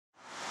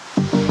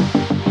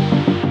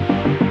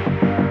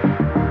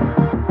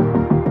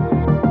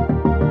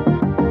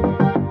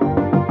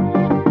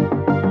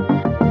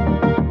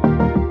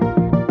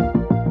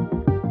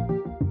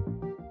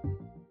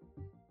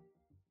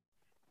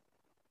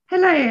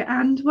Hi,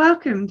 and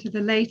welcome to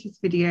the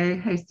latest video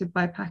hosted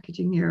by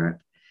Packaging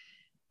Europe.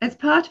 As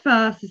part of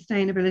our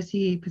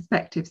Sustainability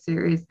Perspective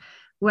series,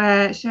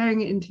 we're sharing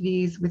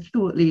interviews with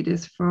thought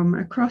leaders from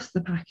across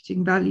the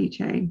packaging value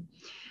chain.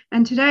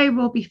 And today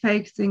we'll be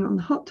focusing on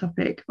the hot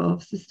topic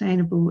of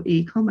sustainable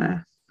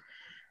e-commerce.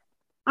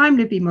 I'm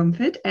Libby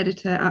Mumford,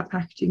 editor at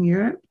Packaging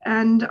Europe,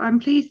 and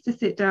I'm pleased to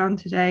sit down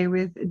today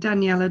with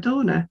Daniela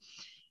Dorner,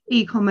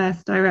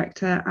 e-commerce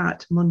director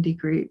at Mondi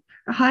Group.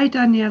 Hi,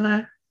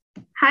 Daniela.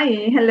 Hi,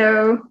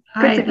 hello.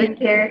 Hi, good to be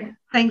here.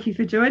 Thank you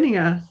for joining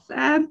us.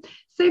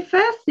 So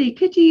firstly,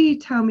 could you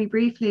tell me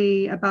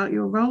briefly about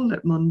your role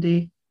at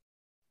Mondi?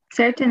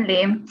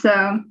 Certainly.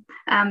 So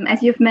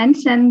as you've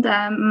mentioned,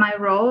 my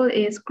role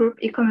is Group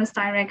E-commerce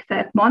Director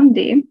at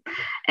Mondi.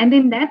 And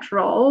in that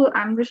role,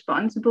 I'm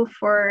responsible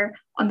for,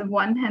 on the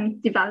one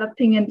hand,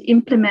 developing and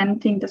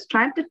implementing the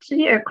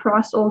strategy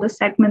across all the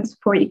segments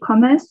for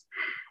e-commerce.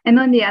 And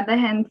on the other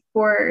hand,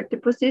 for the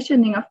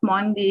positioning of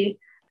Mondi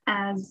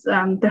as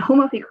the home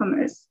of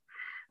e-commerce.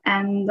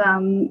 And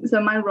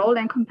so my role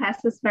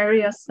encompasses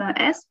various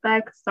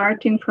aspects,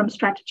 starting from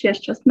strategy, as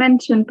just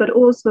mentioned, but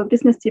also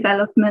business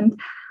development,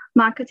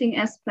 marketing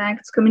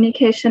aspects,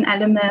 communication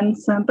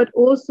elements, but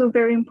also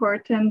very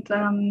important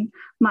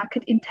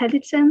market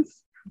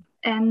intelligence,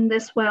 and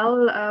as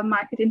well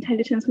market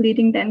intelligence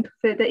leading then to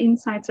further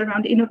insights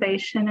around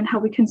innovation and how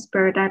we can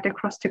spur that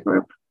across the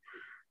group.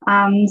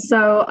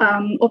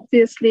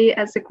 Obviously,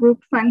 as a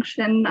group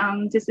function,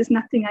 this is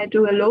nothing I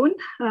do alone,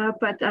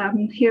 but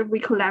here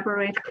we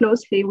collaborate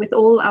closely with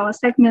all our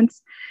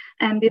segments,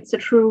 and it's a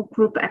true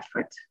group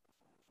effort.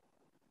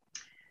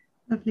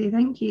 Lovely,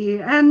 thank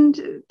you.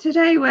 And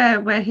today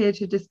we're here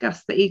to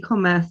discuss the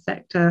e-commerce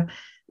sector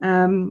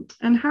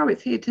and how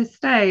it's here to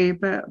stay,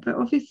 but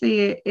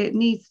obviously it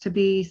needs to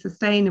be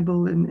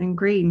sustainable and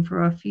green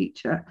for our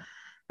future.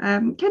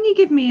 Can you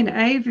give me an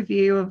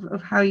overview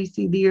of how you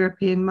see the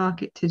European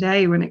market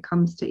today when it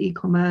comes to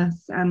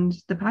e-commerce and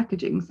the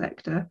packaging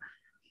sector?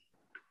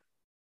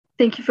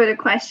 Thank you for the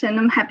question.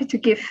 I'm happy to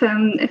give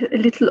a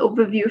little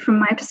overview from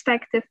my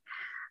perspective.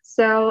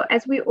 So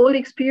as we all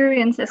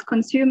experience as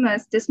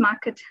consumers, this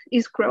market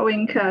is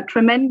growing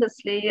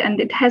tremendously, and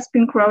it has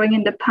been growing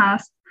in the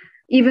past,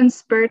 even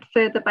spurred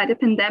further by the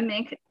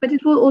pandemic, but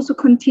it will also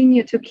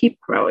continue to keep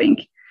growing.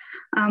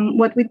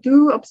 What we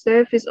do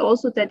observe is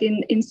also that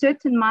in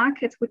certain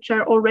markets, which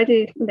are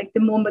already like the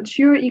more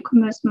mature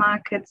e-commerce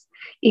markets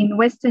in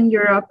Western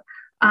Europe,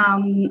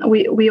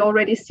 we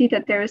already see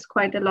that there is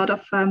quite a lot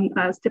of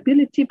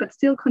stability, but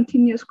still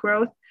continuous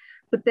growth.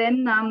 But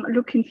then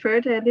looking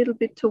further a little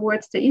bit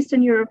towards the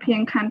Eastern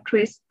European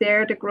countries,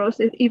 there the growth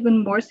is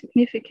even more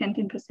significant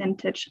in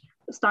percentage,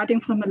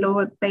 starting from a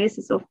lower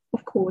basis, of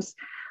course.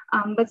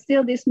 But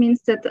still, this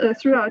means that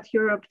throughout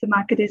Europe, the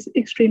market is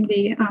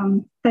extremely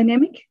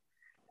dynamic,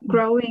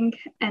 growing,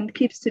 and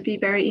keeps to be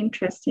very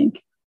interesting.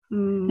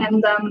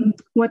 And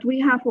what we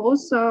have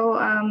also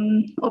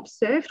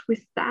observed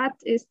with that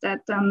is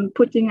that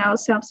putting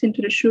ourselves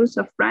into the shoes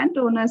of brand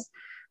owners,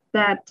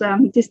 that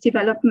this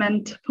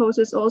development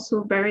poses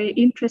also very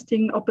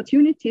interesting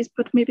opportunities,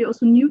 but maybe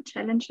also new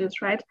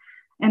challenges, right?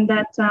 And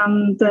that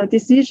the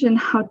decision,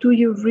 how do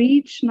you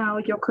reach now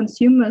your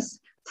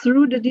consumers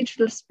through the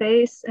digital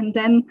space and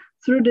then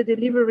through the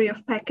delivery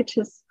of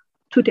packages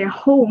to their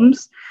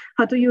homes,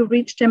 how do you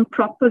reach them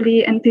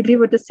properly and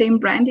deliver the same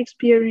brand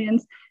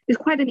experience, is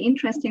quite an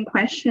interesting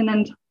question.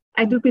 And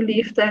I do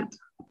believe that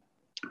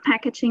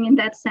packaging in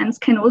that sense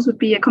can also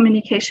be a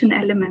communication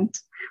element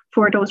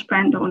for those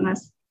brand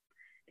owners.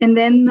 And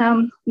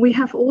then we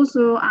have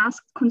also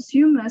asked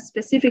consumers,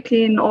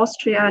 specifically in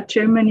Austria,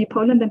 Germany,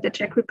 Poland, and the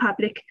Czech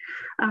Republic,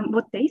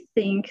 what they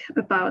think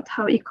about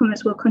how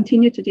e-commerce will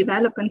continue to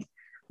develop. And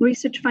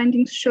research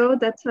findings show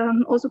that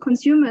also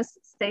consumers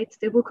state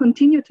they will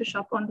continue to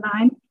shop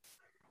online.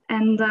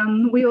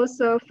 And we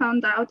also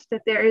found out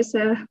that there is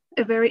a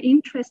very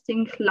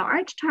interesting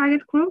large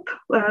target group,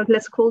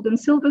 let's call them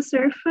silver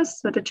surfers,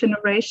 so the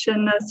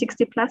generation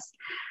 60 plus,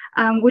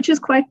 which is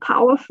quite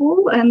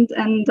powerful and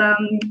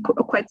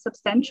quite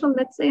substantial,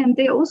 let's say. And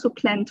they also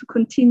plan to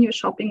continue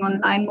shopping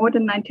online. More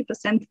than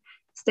 90%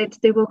 state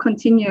they will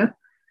continue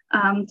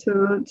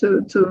to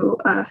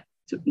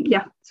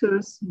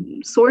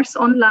source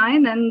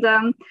online. And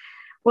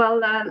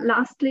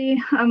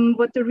lastly,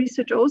 what the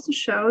research also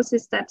shows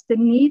is that the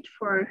need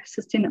for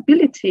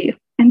sustainability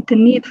and the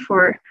need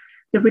for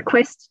the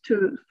request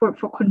for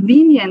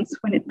convenience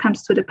when it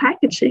comes to the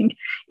packaging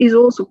is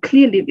also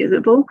clearly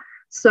visible.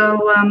 So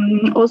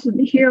also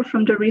here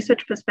from the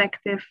research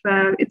perspective,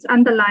 it's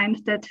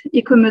underlined that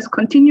e-commerce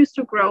continues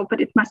to grow,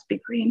 but it must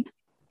be green.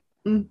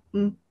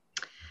 Mm-hmm.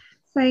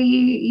 So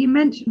you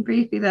mentioned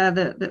briefly there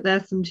that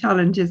there's some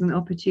challenges and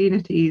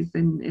opportunities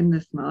in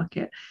this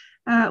market.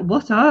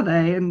 What are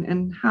they,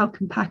 and how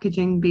can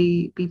packaging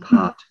be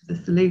part of the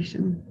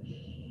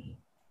solution?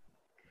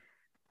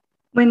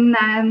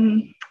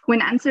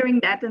 When answering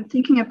that and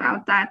thinking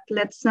about that,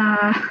 let's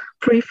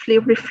briefly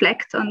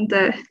reflect on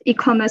the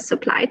e-commerce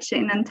supply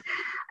chain.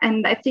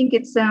 And I think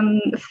it's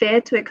fair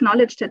to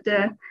acknowledge that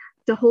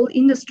the whole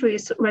industry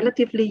is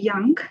relatively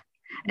young.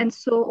 And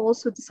so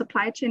also the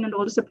supply chain and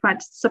all the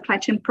supply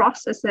chain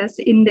processes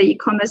in the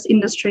e-commerce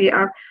industry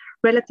are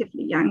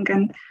relatively young.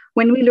 And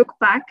when we look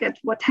back at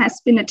what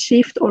has been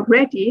achieved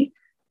already,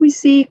 we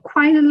see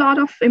quite a lot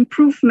of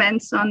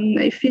improvements on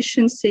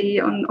efficiency,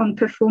 on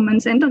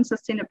performance, and on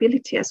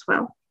sustainability as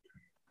well.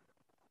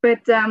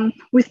 But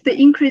with the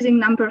increasing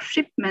number of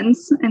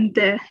shipments and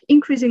the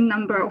increasing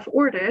number of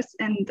orders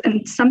and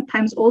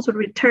sometimes also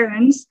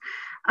returns,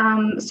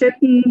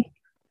 certain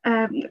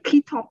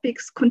key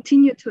topics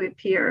continue to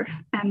appear.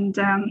 And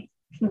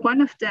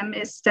one of them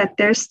is that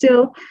there's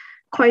still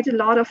quite a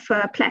lot of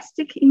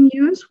plastic in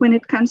use when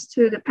it comes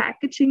to the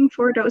packaging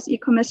for those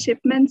e-commerce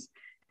shipments.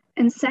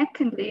 And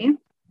secondly,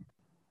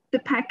 the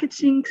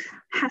packaging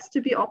has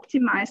to be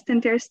optimized,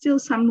 and there's still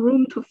some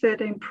room to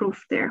further improve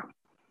there.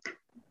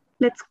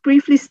 Let's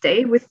briefly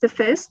stay with the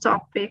first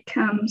topic.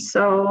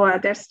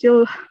 There's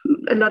still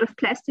a lot of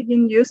plastic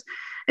in use.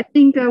 I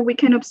think we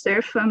can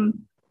observe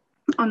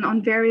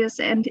on various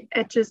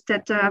edges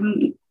that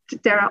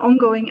there are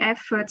ongoing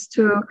efforts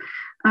to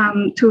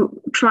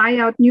try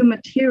out new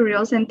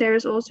materials, and there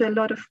is also a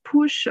lot of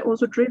push,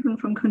 also driven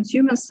from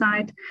consumer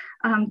side,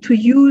 to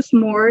use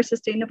more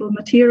sustainable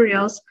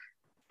materials.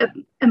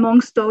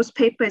 Amongst those,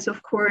 paper is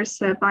of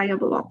course a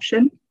viable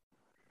option.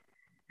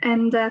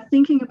 And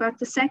thinking about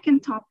the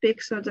second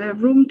topic, so the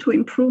room to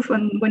improve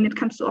when it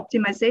comes to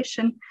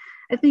optimization,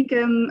 I think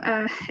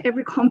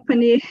every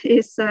company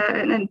is,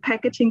 and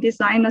packaging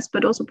designers,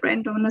 but also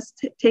brand owners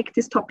take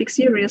this topic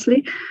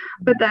seriously.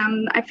 But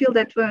I feel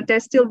that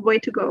there's still way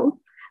to go,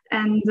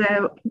 and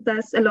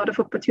there's a lot of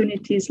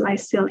opportunities lie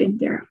still in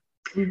there.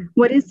 Mm-hmm.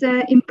 What is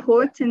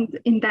important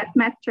in that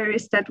matter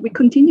is that we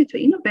continue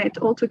to innovate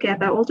all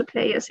together, all the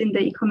players in the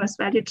e-commerce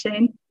value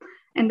chain,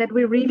 and that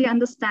we really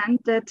understand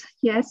that,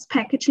 yes,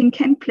 packaging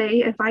can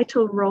play a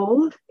vital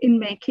role in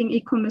making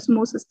e-commerce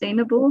more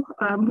sustainable,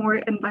 more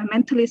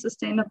environmentally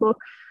sustainable,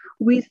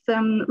 with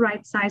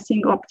right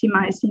sizing,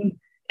 optimizing,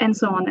 and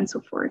so on and so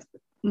forth.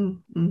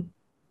 Mm-hmm.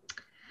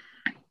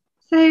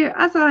 So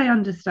as I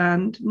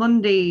understand,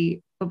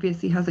 Mondi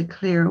obviously has a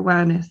clear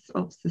awareness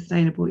of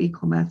sustainable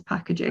e-commerce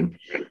packaging,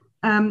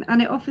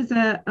 and it offers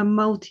a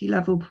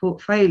multi-level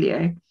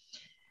portfolio.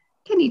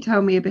 Can you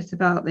tell me a bit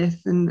about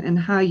this and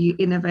how you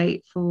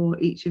innovate for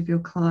each of your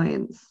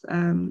clients?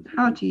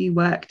 How do you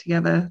work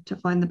together to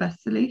find the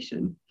best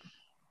solution?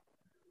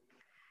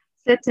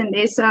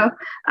 Certainly. So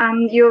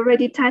you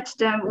already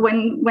touched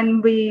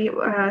when we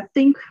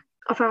think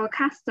of our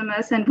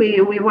customers and we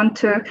want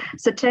to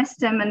suggest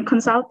them and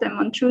consult them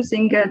on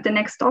choosing the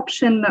next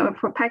option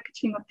for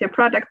packaging of their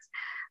products.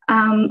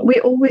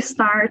 We always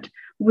start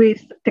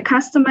with the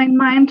customer in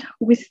mind,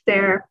 with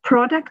their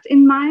product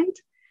in mind.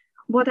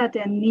 What are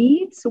their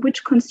needs?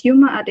 Which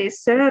consumer are they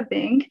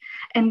serving?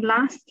 And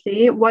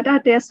lastly, what are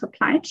their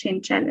supply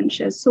chain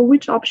challenges? So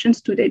which options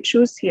do they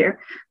choose here?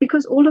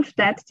 Because all of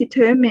that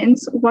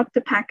determines what the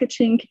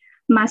packaging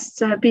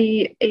must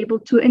be able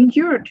to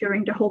endure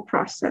during the whole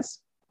process.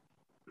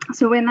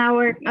 So when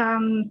our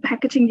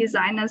packaging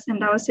designers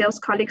and our sales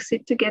colleagues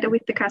sit together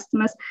with the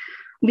customers,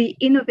 we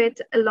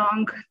innovate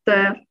along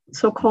the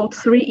so-called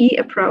 3E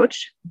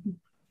approach.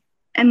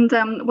 And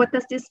what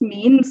does this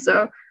mean?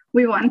 So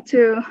we want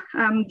to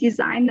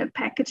design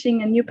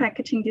a new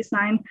packaging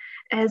design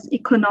as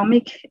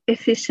economic,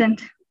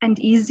 efficient, and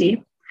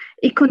easy.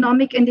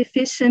 Economic and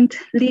efficient,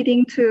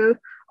 leading to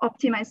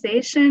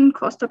optimization,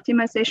 cost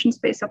optimization,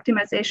 space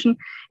optimization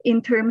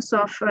in terms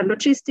of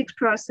logistics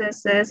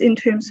processes, in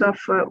terms of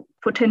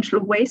potential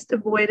waste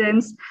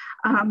avoidance,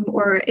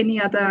 or any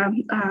other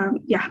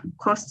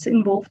costs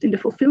involved in the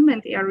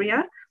fulfillment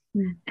area.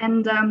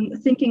 And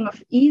thinking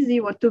of easy,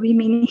 what do we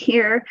mean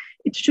here?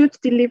 It should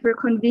deliver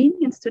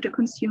convenience to the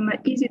consumer,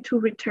 easy to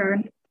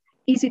return,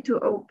 easy to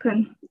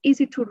open,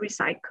 easy to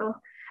recycle,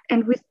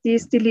 and with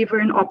this deliver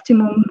an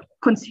optimum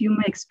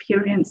consumer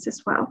experience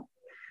as well.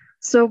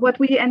 So what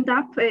we end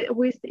up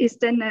with is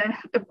then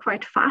a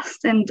quite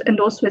fast and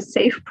also a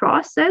safe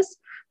process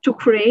to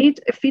create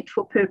a fit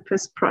for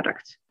purpose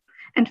product.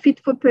 And fit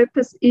for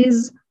purpose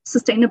is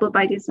sustainable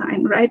by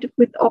design, right?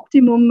 With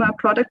optimum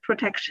product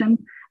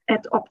protection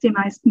at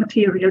optimized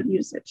material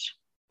usage.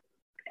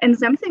 And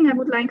something I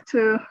would like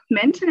to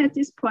mention at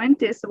this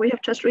point is we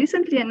have just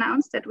recently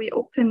announced that we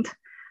opened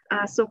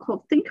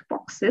so-called think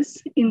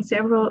boxes in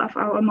several of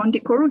our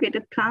Mondi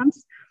corrugated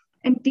plants.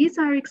 And these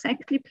are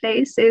exactly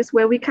places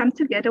where we come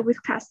together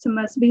with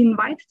customers. We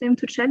invite them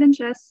to challenge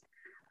us,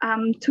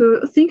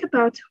 to think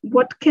about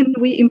what can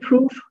we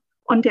improve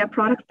on their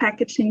product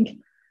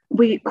packaging.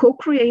 We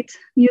co-create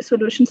new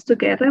solutions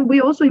together.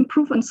 We also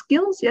improve on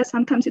skills. Yeah,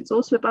 sometimes it's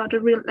also about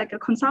a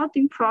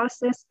consulting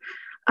process.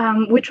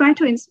 We try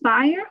to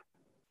inspire,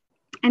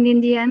 and in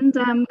the end,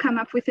 come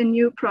up with a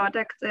new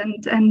product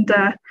and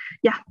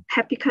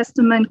happy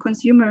customer and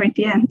consumer at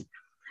the end.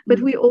 But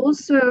we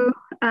also,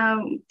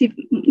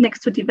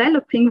 next to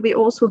developing, we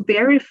also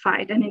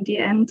verify that in the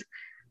end,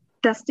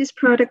 does this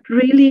product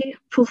really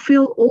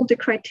fulfill all the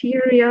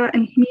criteria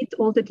and meet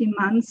all the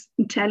demands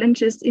and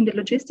challenges in the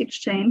logistics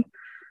chain?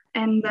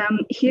 And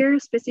here,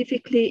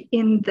 specifically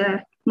in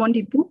the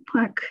Mondi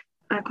Bupak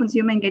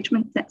Consumer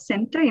Engagement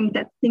Center, in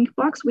that think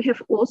box, we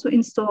have also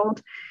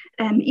installed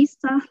an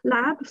ISTA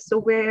lab, so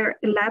where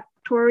a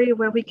laboratory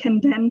where we can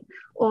then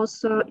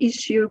also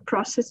issue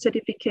process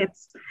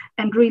certificates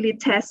and really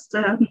test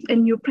a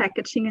new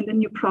packaging and a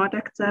new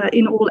product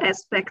in all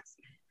aspects.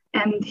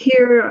 And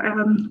here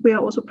we are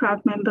also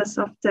proud members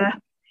of the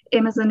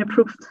Amazon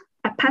approved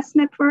PASS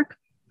network.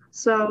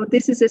 So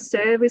this is a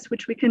service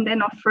which we can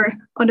then offer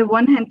on the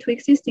one hand to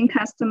existing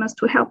customers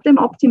to help them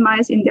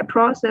optimize in their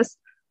process,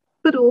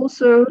 but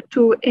also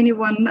to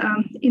anyone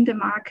in the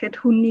market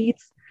who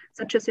needs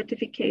such a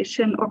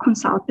certification or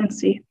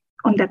consultancy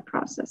on that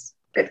process.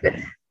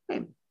 Okay.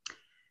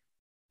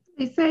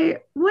 So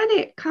when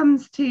it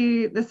comes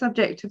to the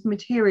subject of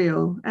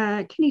material,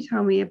 can you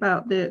tell me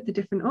about the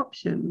different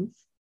options?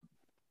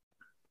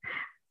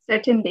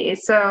 Certainly.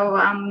 So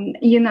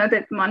you know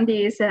that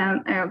Mondi is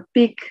a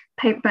big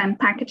paper and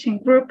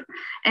packaging group.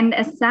 And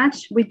as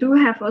such, we do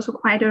have also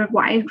quite a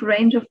wide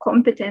range of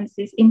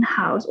competencies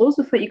in-house,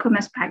 also for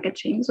e-commerce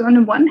packaging. So on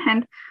the one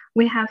hand,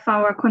 we have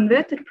our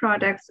converted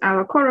products,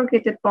 our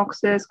corrugated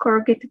boxes,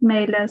 corrugated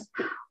mailers,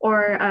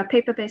 or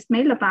paper-based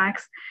mailer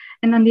bags.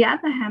 And on the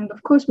other hand,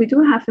 of course, we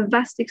do have a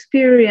vast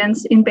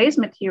experience in base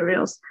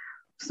materials.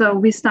 So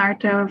we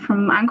start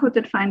from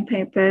uncoated fine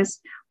papers,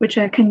 which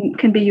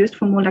can be used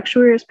for more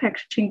luxurious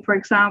packaging, for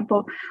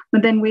example.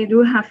 But then we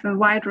do have a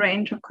wide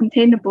range of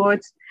container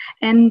boards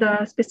and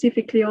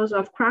specifically also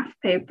of craft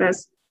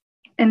papers.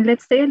 And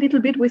let's stay a little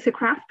bit with the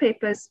craft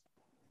papers.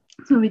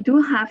 So we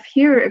do have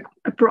here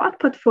a broad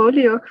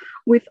portfolio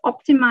with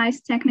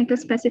optimized technical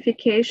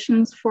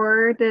specifications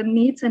for the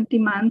needs and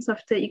demands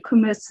of the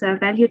e-commerce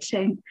value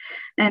chain.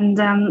 And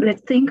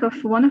let's think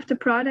of one of the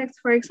products,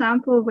 for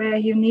example, where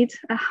you need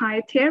a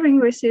high tearing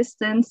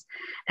resistance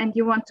and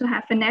you want to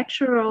have a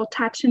natural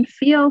touch and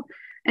feel.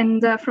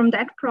 And from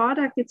that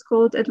product, it's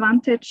called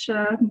Advantage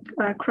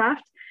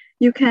Craft.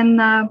 You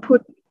can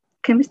put.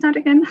 Can we start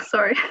again?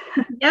 Sorry.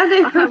 Yeah,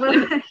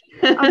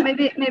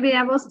 maybe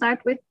I will start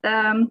with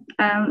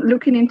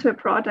looking into a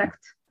product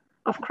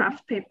of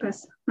craft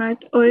papers, right?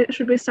 Or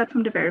should we start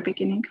from the very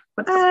beginning?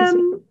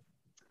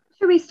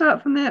 Should we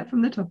start from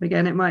the top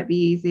again? It might be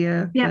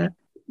easier. Yeah.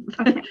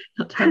 Okay.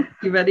 Not to have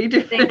too many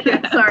different.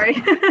 Thank you.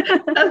 Sorry.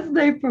 That's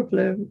no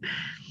problem.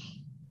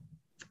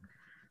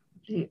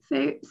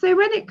 So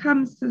when it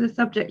comes to the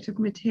subject of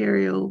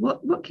material,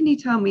 what can you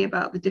tell me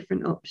about the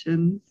different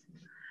options?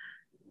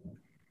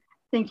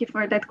 Thank you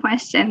for that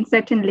question.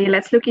 Certainly,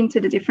 let's look into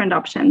the different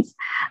options.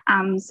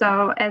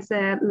 So as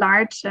a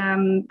large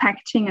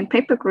packaging and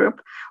paper group,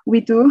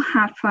 we do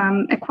have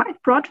a quite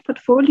broad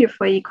portfolio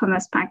for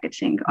e-commerce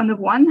packaging. On the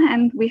one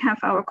hand, we have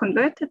our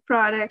converted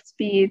products,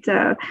 be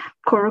it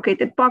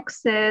corrugated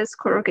boxes,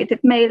 corrugated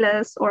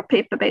mailers, or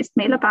paper-based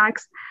mailer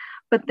bags.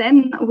 But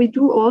then we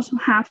do also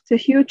have the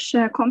huge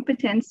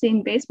competency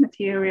in base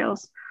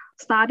materials,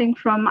 starting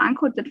from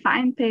uncoated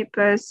fine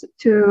papers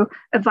to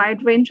a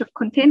wide range of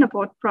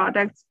containerboard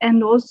products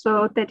and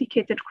also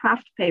dedicated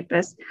craft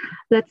papers.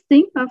 Let's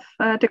think of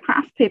the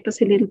craft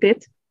papers a little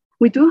bit.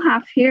 We do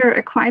have here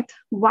a quite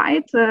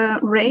wide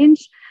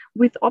range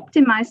with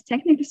optimized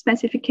technical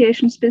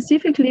specifications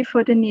specifically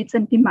for the needs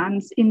and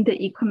demands in the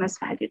e-commerce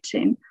value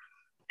chain.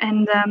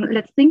 And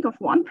let's think of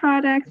one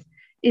product.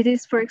 It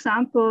is, for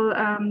example,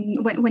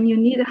 when you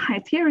need a high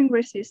tearing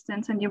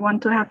resistance and you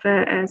want to have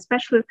a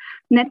special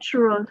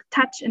natural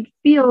touch and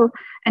feel,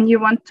 and you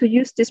want to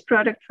use this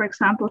product, for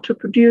example, to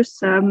produce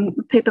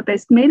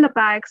paper-based mailer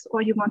bags,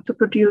 or you want to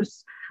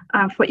produce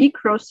for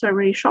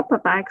e-grocery shopper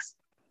bags,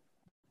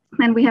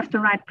 then we have the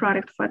right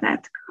product for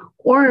that.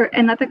 Or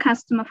another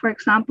customer, for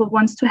example,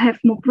 wants to have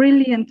more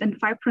brilliant and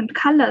vibrant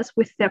colors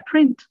with their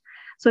print.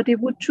 So they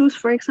would choose,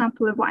 for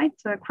example, a white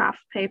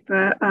craft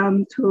paper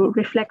to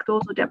reflect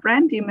also their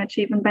brand image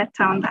even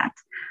better on that.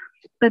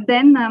 But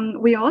then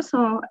we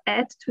also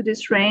add to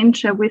this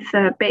range with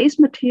base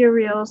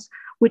materials,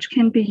 which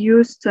can be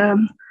used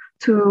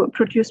to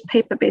produce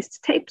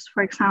paper-based tapes,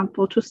 for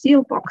example, to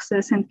seal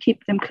boxes and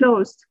keep them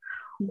closed.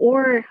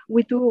 Or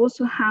we do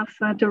also have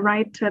the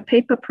right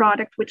paper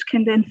product, which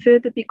can then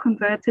further be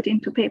converted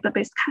into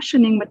paper-based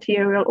cushioning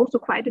material, also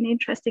quite an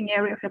interesting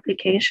area of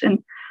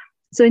application.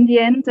 So in the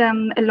end,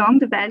 along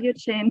the value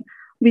chain,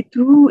 we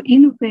do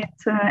innovate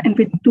and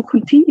we do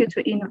continue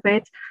to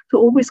innovate to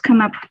always come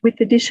up with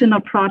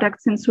additional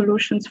products and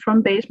solutions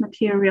from base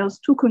materials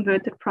to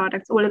converted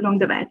products all along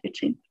the value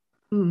chain.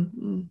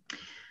 Mm-hmm.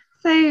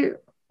 So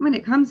when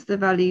it comes to the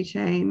value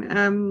chain,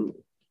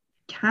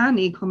 can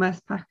e-commerce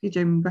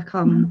packaging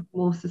become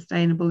more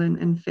sustainable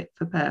and fit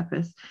for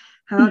purpose?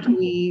 How do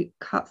we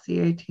cut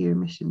CO2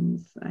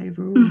 emissions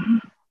overall?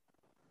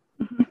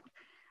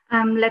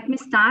 Let me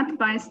start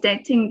by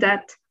stating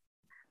that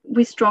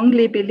we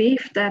strongly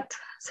believe that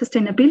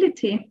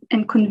sustainability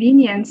and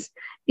convenience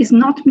is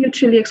not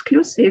mutually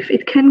exclusive.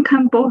 It can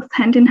come both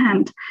hand in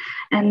hand.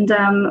 And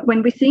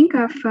when we think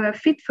of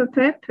fit for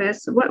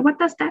purpose, what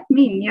does that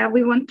mean? Yeah,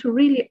 we want to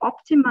really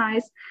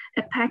optimize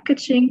a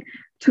packaging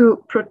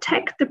to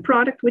protect the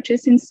product which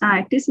is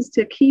inside. This is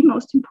the key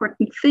most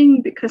important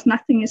thing, because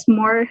nothing is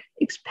more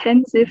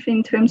expensive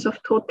in terms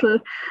of total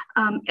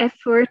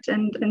effort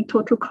and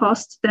total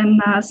cost than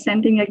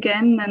sending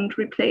again and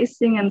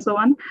replacing and so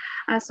on.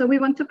 So we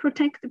want to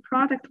protect the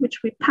product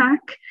which we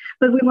pack,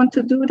 but we want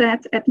to do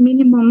that at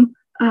minimum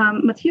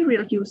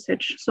material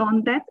usage. So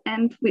on that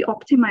end, we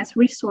optimize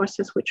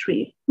resources which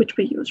we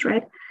use,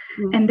 right?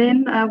 Mm-hmm. And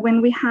then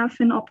when we have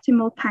an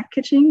optimal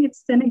packaging,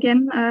 it's then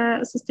again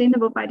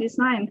sustainable by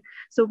design.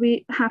 So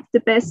we have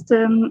the best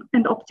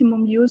and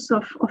optimum use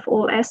of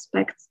all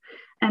aspects.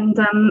 And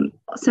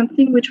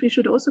something which we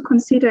should also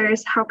consider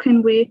is how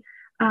can we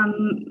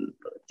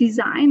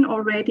design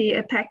already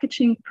a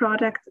packaging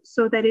product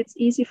so that it's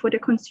easy for the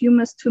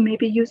consumers to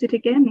maybe use it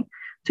again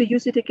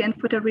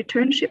for the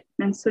return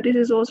shipment. So this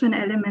is also an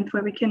element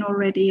where we can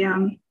already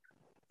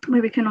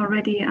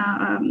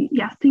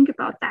think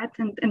about that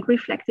and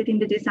reflect it in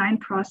the design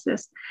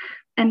process.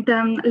 And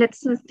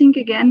let's think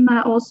again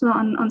also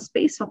on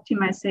space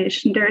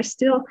optimization. There is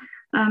still,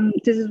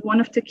 this is one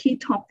of the key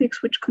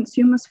topics which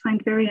consumers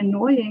find very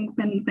annoying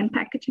when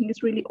packaging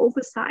is really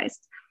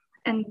oversized.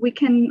 And we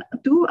can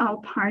do our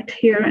part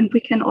here, and we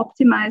can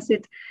optimize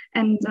it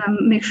and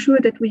make sure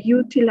that we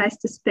utilize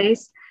the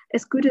space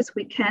as good as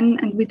we can,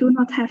 and we do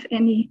not have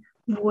any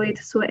void,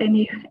 so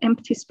any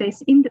empty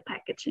space in the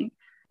packaging.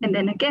 And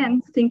then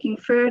again, thinking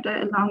further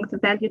along the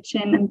value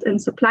chain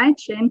and supply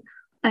chain,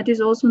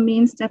 this also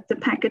means that the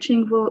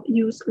packaging will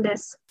use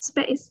less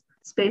space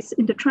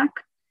in the truck.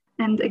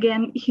 And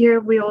again,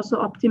 here we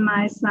also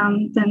optimize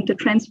then the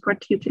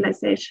transport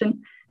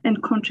utilization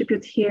and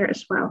contribute here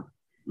as well.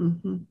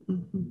 Mm-hmm,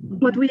 mm-hmm, mm-hmm.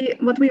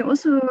 What we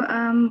also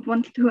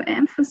want to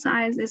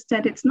emphasize is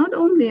that it's not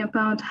only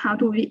about how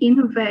do we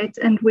innovate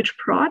and which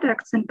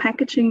products and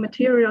packaging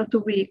material do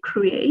we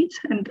create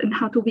and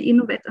how do we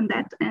innovate on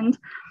that end,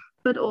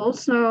 but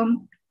also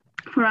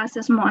for us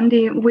as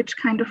Mondi, which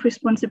kind of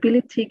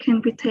responsibility can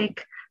we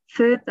take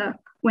further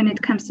when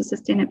it comes to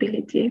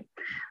sustainability.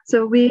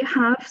 So we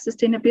have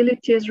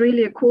sustainability as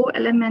really a core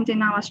element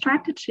in our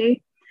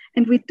strategy.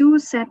 And we do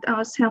set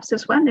ourselves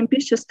as well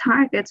ambitious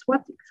targets.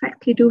 What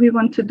exactly do we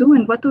want to do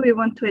and what do we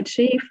want to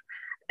achieve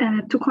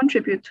to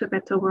contribute to a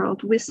better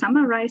world? We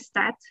summarize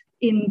that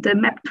in the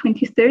MAP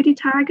 2030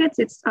 targets.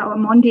 It's our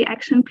Mondi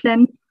action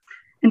plan.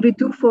 And we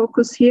do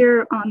focus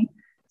here on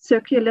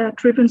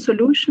circular-driven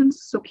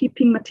solutions, so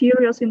keeping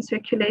materials in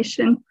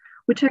circulation,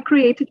 which are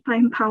created by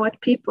empowered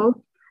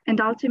people, and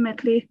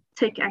ultimately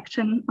take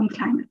action on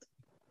climate.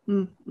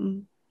 Mm-hmm.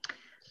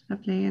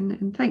 Lovely,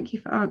 and thank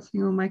you for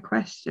answering all my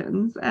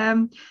questions.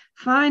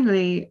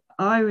 Finally,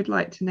 I would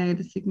like to know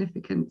the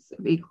significance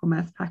of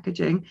e-commerce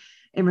packaging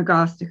in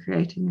regards to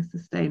creating a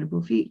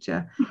sustainable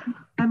future.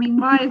 I mean,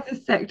 why is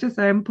this sector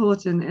so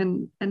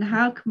important, and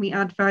how can we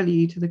add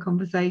value to the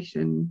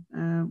conversation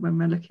when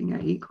we're looking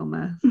at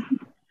e-commerce?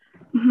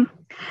 Mm-hmm.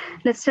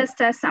 Let's just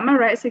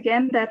summarize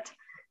again that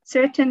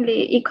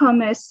certainly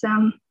e-commerce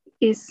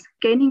is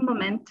gaining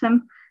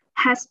momentum,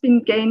 has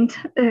been gained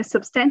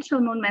substantial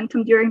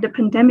momentum during the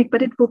pandemic,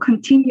 but it will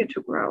continue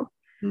to grow.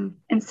 Mm.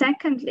 And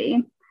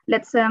secondly,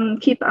 let's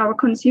keep our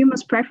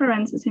consumers'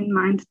 preferences in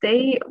mind.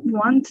 They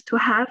want to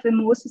have a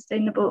more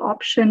sustainable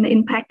option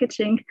in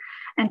packaging,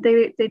 and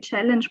they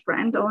challenge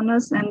brand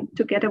owners, and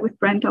together with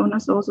brand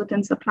owners also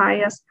then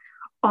suppliers,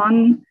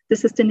 on the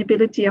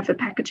sustainability of a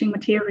packaging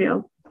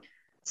material.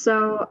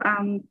 So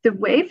the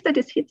wave that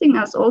is hitting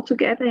us all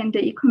together in the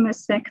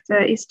e-commerce sector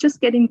is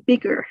just getting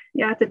bigger.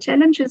 Yeah, the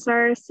challenges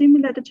are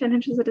similar, the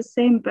challenges are the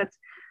same, but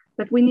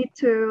we need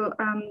to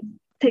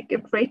take a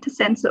greater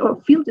sense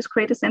or feel this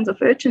greater sense of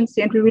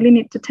urgency, and we really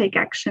need to take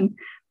action.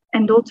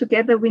 And all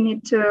together we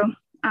need to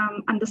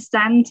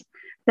understand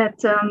that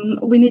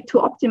we need to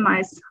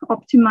optimize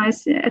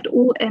at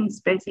all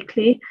ends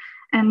basically.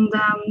 And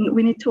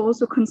we need to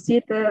also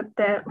consider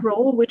the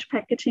role which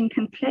packaging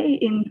can play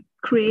in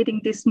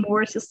creating this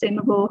more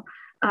sustainable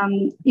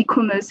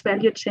e-commerce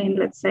value chain,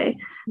 let's say.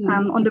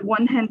 Mm-hmm. On the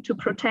one hand, to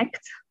protect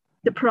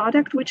the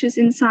product which is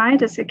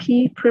inside as a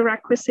key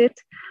prerequisite,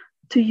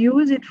 to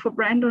use it for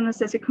brand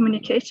owners as a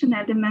communication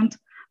element,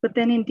 but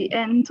then in the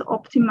end,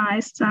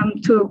 optimized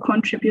to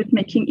contribute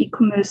making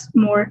e-commerce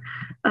more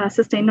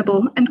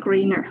sustainable and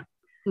greener.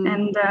 Mm-hmm.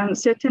 And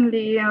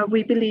certainly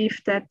we believe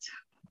that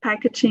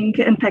packaging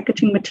and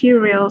packaging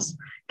materials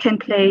can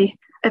play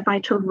a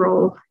vital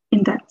role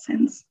in that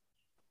sense.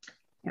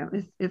 Yeah,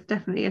 it's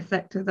definitely a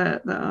sector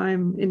that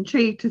I'm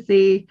intrigued to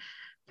see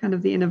kind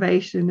of the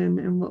innovation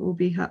and what will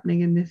be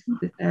happening in this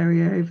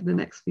area over the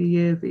next few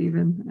years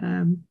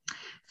even.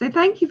 So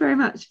thank you very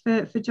much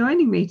for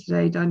joining me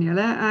today,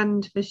 Daniela,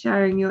 and for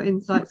sharing your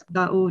insights with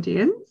our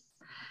audience.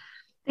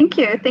 Thank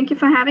you. Thank you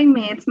for having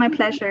me. It's my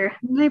pleasure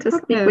to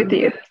speak with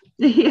you.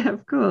 Yeah,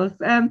 of course.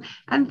 And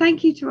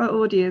thank you to our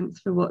audience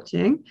for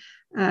watching.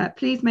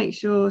 Please make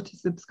sure to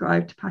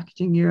subscribe to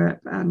Packaging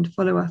Europe and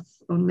follow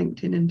us on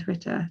LinkedIn and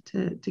Twitter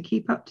to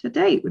keep up to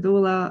date with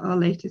all our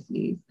latest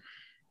news.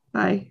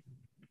 Bye.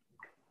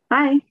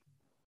 Bye.